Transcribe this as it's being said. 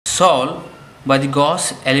solve by the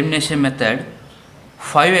Gauss elimination method,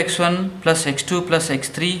 5x1 plus x2 plus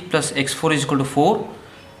x3 plus x4 is equal to 4,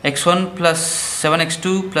 x1 plus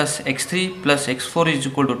 7x2 plus x3 plus x4 is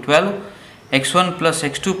equal to 12, x1 plus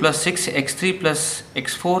x2 plus 6, x3 plus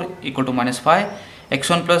x4 equal to minus 5,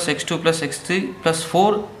 x1 plus x2 plus x3 plus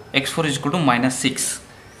 4, x4 is equal to minus 6.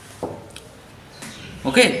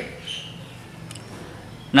 Okay.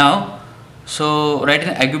 Now, so write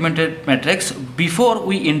an augmented matrix before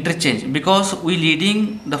we interchange, because we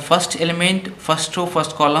leading the first element, first row,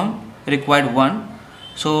 first column required 1.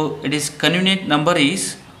 So it is convenient number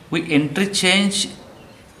is we interchange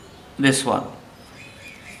this one.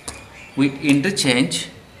 We interchange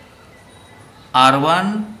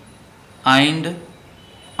R1 and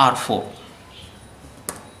R4.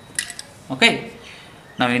 Okay.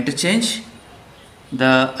 Now interchange.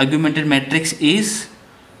 The augmented matrix is,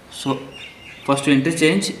 so first to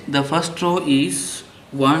interchange, the first row is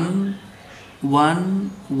 1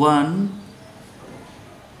 1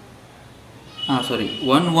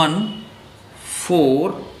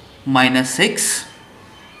 4 minus 6.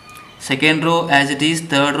 Second row as it is,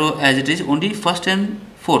 third row as it is, only first and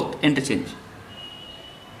fourth interchange.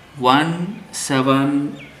 1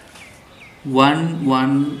 7 1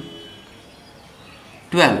 1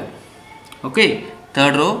 12. Okay.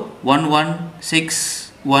 Third row 1 1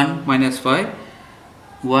 6 1 minus 5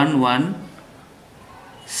 1 1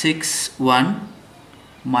 6 1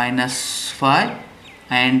 minus 5,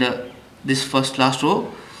 and this first last row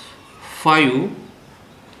 5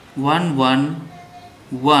 1 1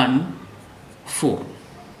 1 4.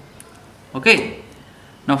 Okay.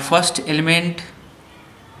 Now first element,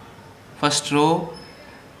 first row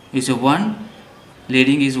is a 1,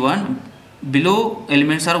 leading is 1, below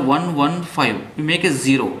elements are 1 1 5, you make a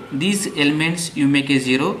 0. These elements you make a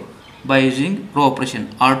 0 by using row operation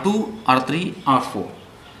R2 R3 R4.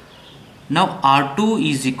 Now R2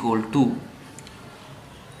 is equal to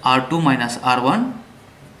R2 minus R1,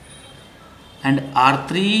 and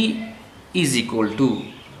R3 is equal to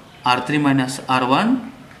R3 minus R1,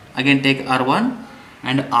 again take R1,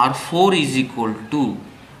 and R4 is equal to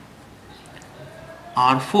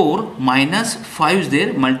R4 minus 5 is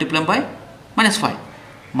there, multiply by minus 5,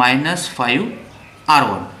 minus 5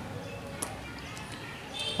 R1.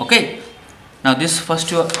 Okay. Now this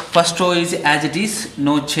first row is as it is,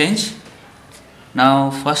 no change.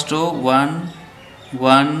 Now first row 1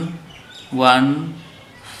 1 1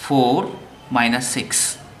 4 minus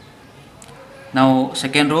 6. Now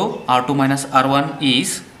second row R2 minus R1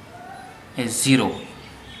 is a 0,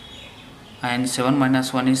 and 7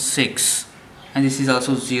 minus 1 is 6, and this is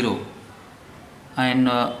also 0, and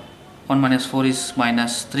 1 minus 4 is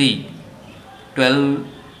minus 3, 12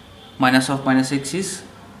 minus of minus 6 is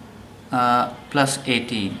plus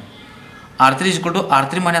 18. R3 is equal to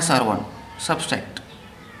R3 minus R1, subtract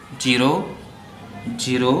 0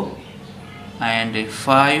 0 and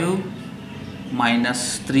 5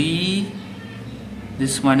 minus 3,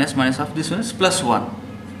 this minus of this one is plus 1.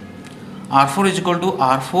 R4 is equal to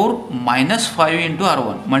R4 minus 5 into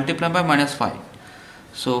R1, multiply by minus 5.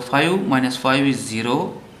 So 5 minus 5 is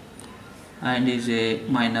 0, and is a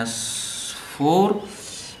minus 4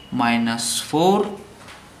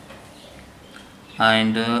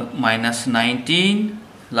 and minus 19,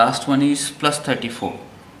 last one is plus 34.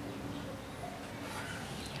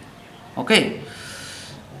 Okay.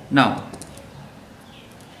 Now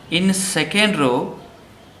in second row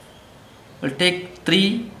we'll take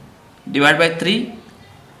 3 divide by 3.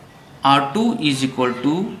 R2 is equal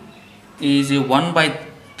to is a 1 by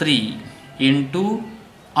 3 into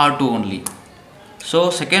R2 only. So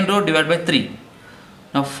second row divided by 3.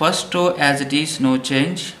 Now first row as it is, no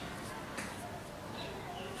change.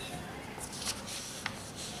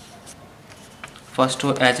 First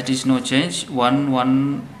row as it is, no change. 1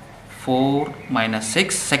 1 4 minus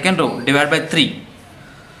 6. Second row divided by 3.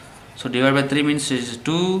 So divided by 3 means is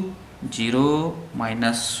 2 0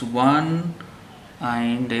 minus 1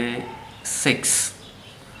 and 6.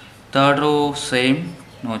 Third row same,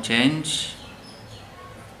 no change.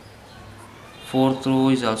 Fourth row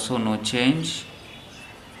is also no change,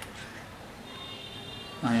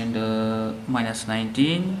 and minus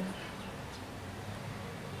 19,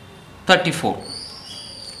 34.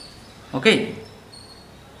 Okay.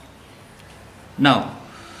 Now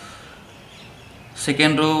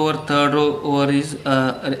second row or third row over is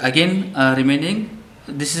again remaining.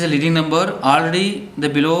 This is a leading number, already the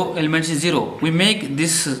below elements is 0. We make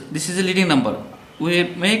this is a leading number, we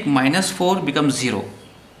make minus 4 becomes 0.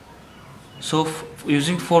 So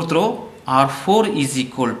using fourth row, R4 is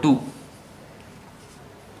equal to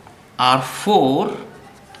R4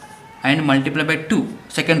 and multiply by 2.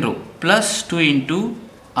 second row, plus 2 into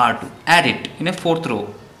R2. Add it in a fourth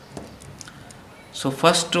row. So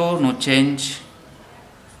first row no change,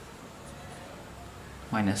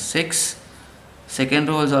 minus 6. Second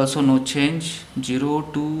row is also no change, 0,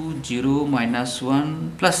 2, 0, minus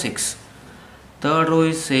 1, plus 6. Third row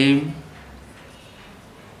is same,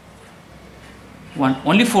 1.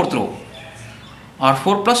 Only fourth row,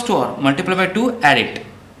 R4 plus 2R, multiply by 2, add it.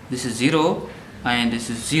 This is 0 and this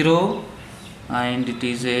is 0, and it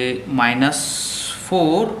is a minus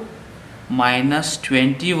 4 minus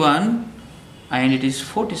 21, and it is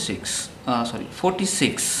 46.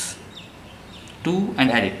 46. 2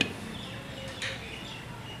 and add it.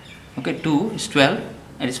 Okay, 2 is 12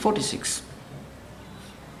 and it's 46.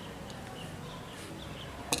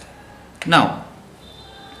 Now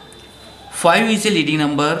 5 is a leading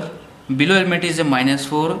number, below element is a minus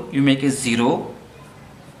 4, you make a 0,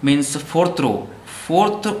 means fourth row,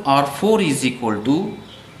 fourth R4 is equal to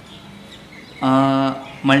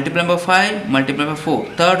multiply by 5, multiply by 4,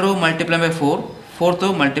 third row multiply by 4, fourth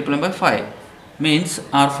row multiply by 5, means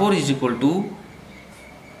R4 is equal to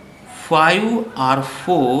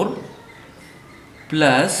 5R4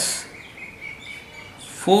 plus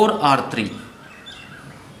 4R3.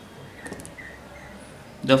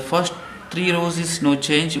 The first 3 rows is no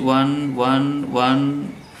change, 1, 1,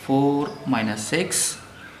 1, 4, minus 6,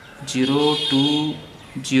 0, 2,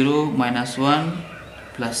 0, minus 1,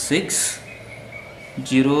 plus 6,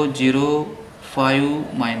 0, 0,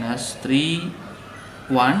 5, minus 3,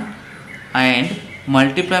 1, and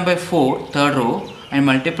multiply by 4, third row, and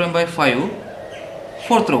multiply by 5,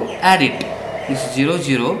 fourth row, add it. This is 0,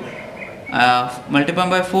 0, multiply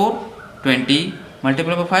by 4, 20,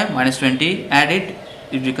 multiply by 5, minus 20, add it,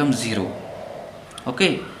 it becomes 0.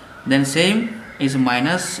 Okay, then same is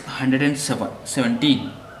minus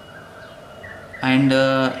 117, and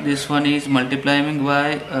this one is multiplying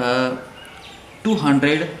by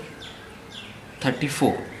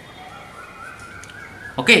 234.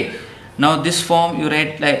 Okay, now this form you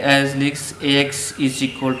write like as leaks Ax is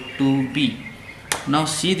equal to B. Now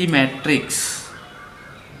see the matrix.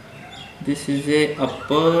 This is a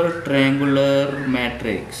upper triangular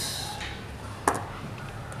matrix.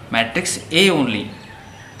 Matrix A only.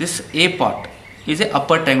 This A part is a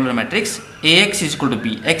upper triangular matrix. Ax is equal to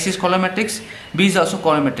B. X is column matrix. B is also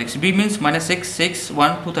column matrix. B means minus 6, 6,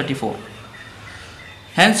 1, 2, 34.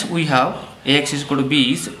 Hence we have Ax is equal to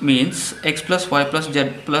B means x plus y plus z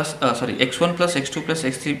plus x1 plus x2 plus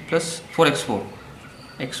x3 plus 4x4.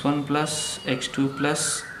 x1 plus x2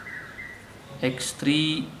 plus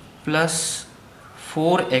x3 plus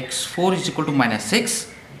 4x4 is equal to minus 6.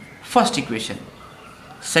 First equation.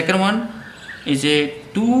 Second one is a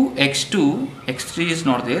 2x2, x3 is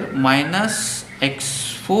not there, minus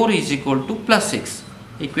x4 is equal to plus 6.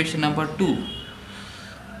 Equation number 2.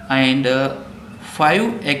 And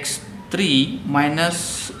 5x3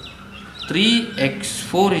 minus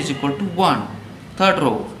 3x4 is equal to 1. Third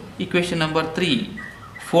row, equation number 3.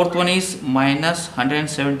 Fourth one is minus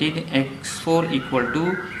 117x4 equal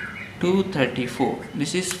to 234.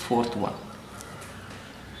 This is fourth one.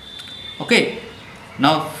 Okay,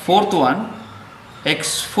 now fourth one,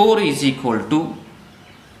 x4 is equal to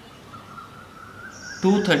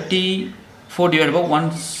 234 divided by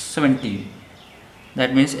 117.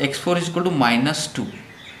 That means x4 is equal to minus 2.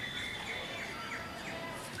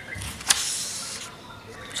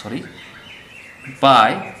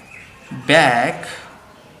 By back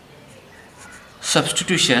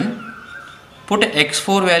substitution, put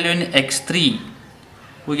x4 value in x3.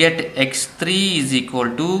 We get x3 is equal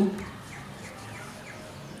to,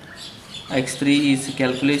 x3 is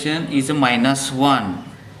calculation is a minus 1.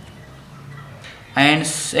 And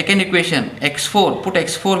second equation, x4, put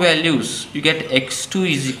x4 values, you get x2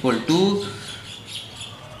 is equal to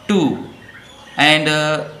 2. And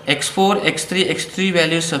x4, x3, x3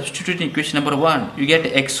 values substitute in equation number 1, you get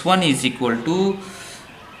x1 is equal to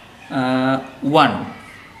 1.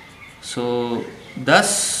 So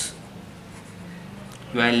thus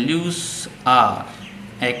values are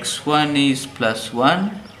x1 is plus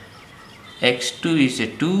 1, x2 is a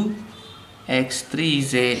 2, x3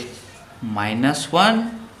 is a minus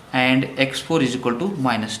 1, and x4 is equal to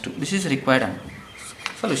minus 2. This is required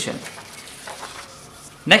solution.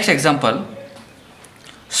 Next example,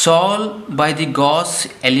 solve by the Gauss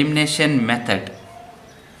elimination method.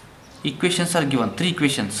 Equations are given, 3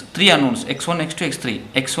 equations, 3 unknowns, x1, x2, x3.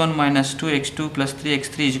 x1 minus 2x2 plus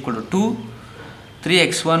 3x3 is equal to 2.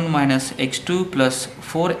 3x1 minus x2 plus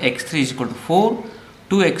 4x3 is equal to 4.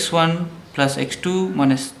 2x1 plus x2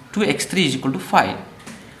 minus 2x3 is equal to 5.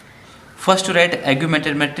 First to write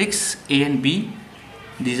augmented matrix A and B.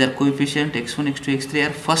 These are coefficient x1, x2, x3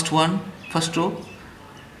 are first row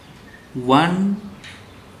 1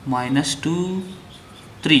 minus 2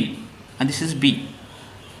 3, and this is B.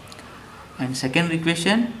 And second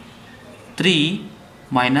equation 3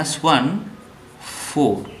 minus 1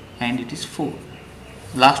 4, and it is 4.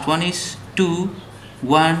 Last one is 2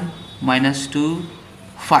 1 minus 2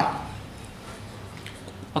 5.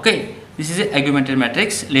 Okay, this is a augmented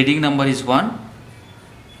matrix. Leading number is 1.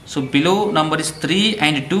 So below number is 3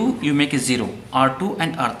 and 2, you make a 0. R2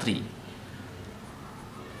 and R3.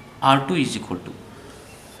 R2 is equal to,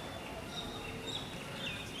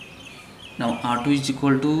 now R2 is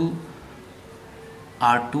equal to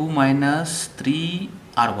R2 minus 3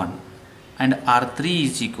 R1, and R3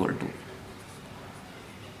 is equal to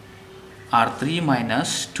R3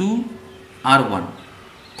 minus 2 R1.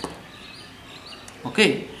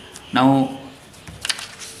 Okay, now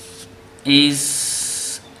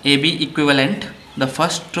is AB equivalent? The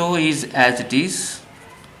first row is as it is,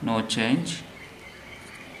 no change.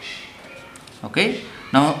 Okay,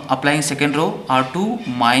 now applying second row, R2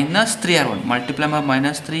 minus 3 R1, multiply by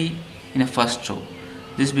minus 3 in a first row,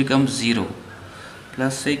 this becomes 0,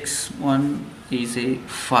 plus 6 1 is a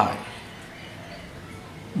 5,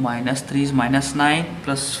 minus 3 is minus 9,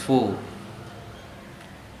 plus 4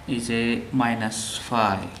 is a minus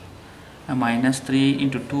 5, and minus 3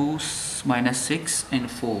 into 2 minus 6,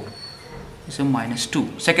 and 4 is a minus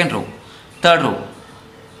 2. Second row. Third row,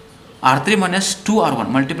 R3 minus 2 R1,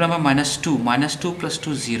 multiply by minus 2, minus 2 plus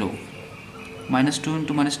 2 0, minus 2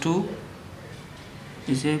 into minus 2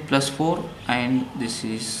 is a plus 4, and this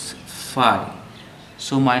is 5.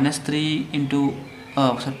 So minus 3 into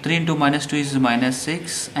 3 into minus 2 is minus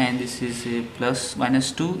 6, and this is a plus,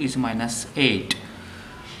 minus 2 is minus 8.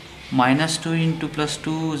 Minus 2 into plus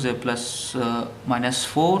 2 is a plus minus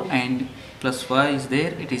 4, and plus 5 is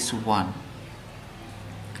there, it is 1.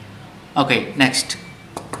 Okay, next.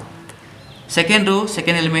 Second row,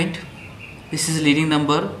 second element, this is leading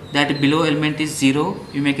number, that below element is 0,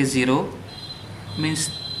 you make a 0, means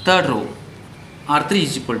third row, R3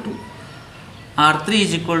 is equal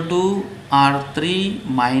to R3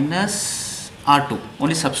 minus R2,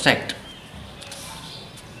 only subtract.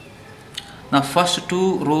 Now first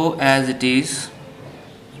two row as it is,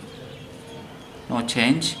 no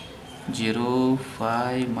change, 0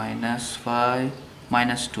 5 minus 5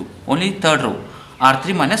 minus 2, only third row,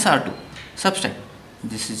 R3 minus R2, subtract.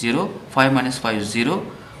 This is 0, 5 minus 5 is 0,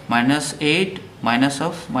 minus 8 minus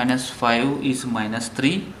of minus 5 is minus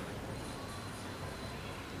 3,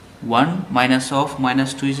 1 minus of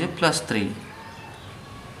minus 2 is a plus 3.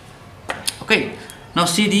 Okay, now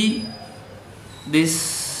see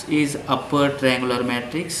this is upper triangular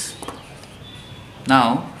matrix.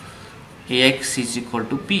 Now AX is equal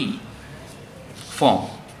to P form,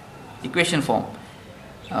 equation form.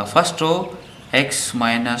 First row, x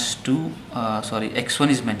minus 2, x1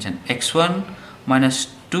 is mentioned, x1 minus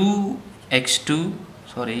 2 x2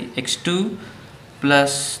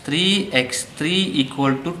 plus 3x3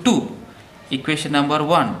 equal to 2, equation number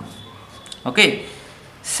 1. Okay,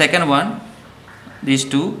 second one, these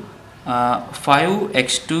two,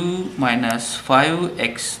 5x2 minus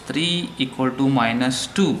 5x3 equal to minus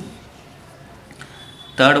 2.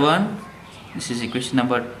 Third one, this is equation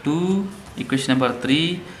number 2, equation number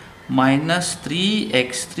 3, minus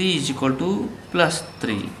 3x3 is equal to plus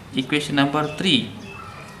 3, equation number 3.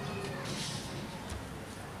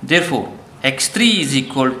 Therefore x3 is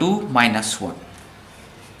equal to minus 1.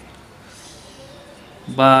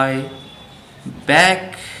 By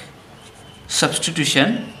back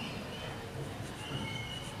substitution,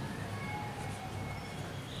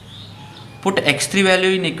 put x3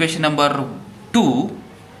 value in equation number 2,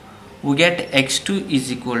 we get x2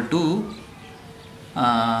 is equal to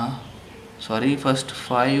first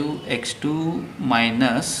 5x2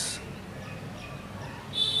 minus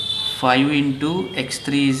 5 into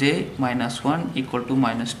x3 is a minus 1 equal to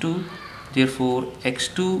minus 2. Therefore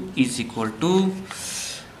x2 is equal to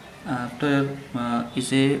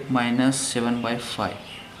is a minus 7 by 5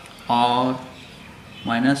 or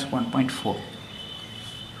minus 1.4.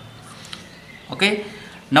 Okay,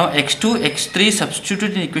 now x2 x3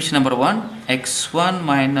 substituted in equation number 1, x1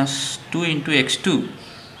 minus 2 into x2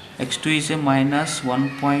 is a minus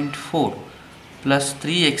 1.4 plus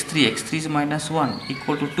 3x3, x3 is minus 1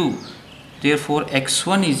 equal to 2. Therefore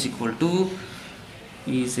x1 is equal to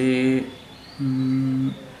is a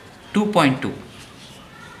 2.2.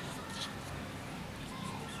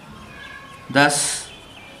 Thus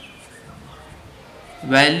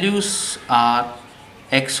values are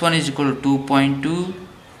x1 is equal to 2.2,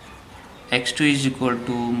 x2 is equal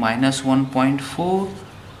to minus 1.4,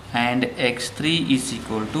 and x3 is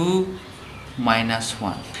equal to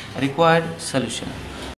 -1. Required solution.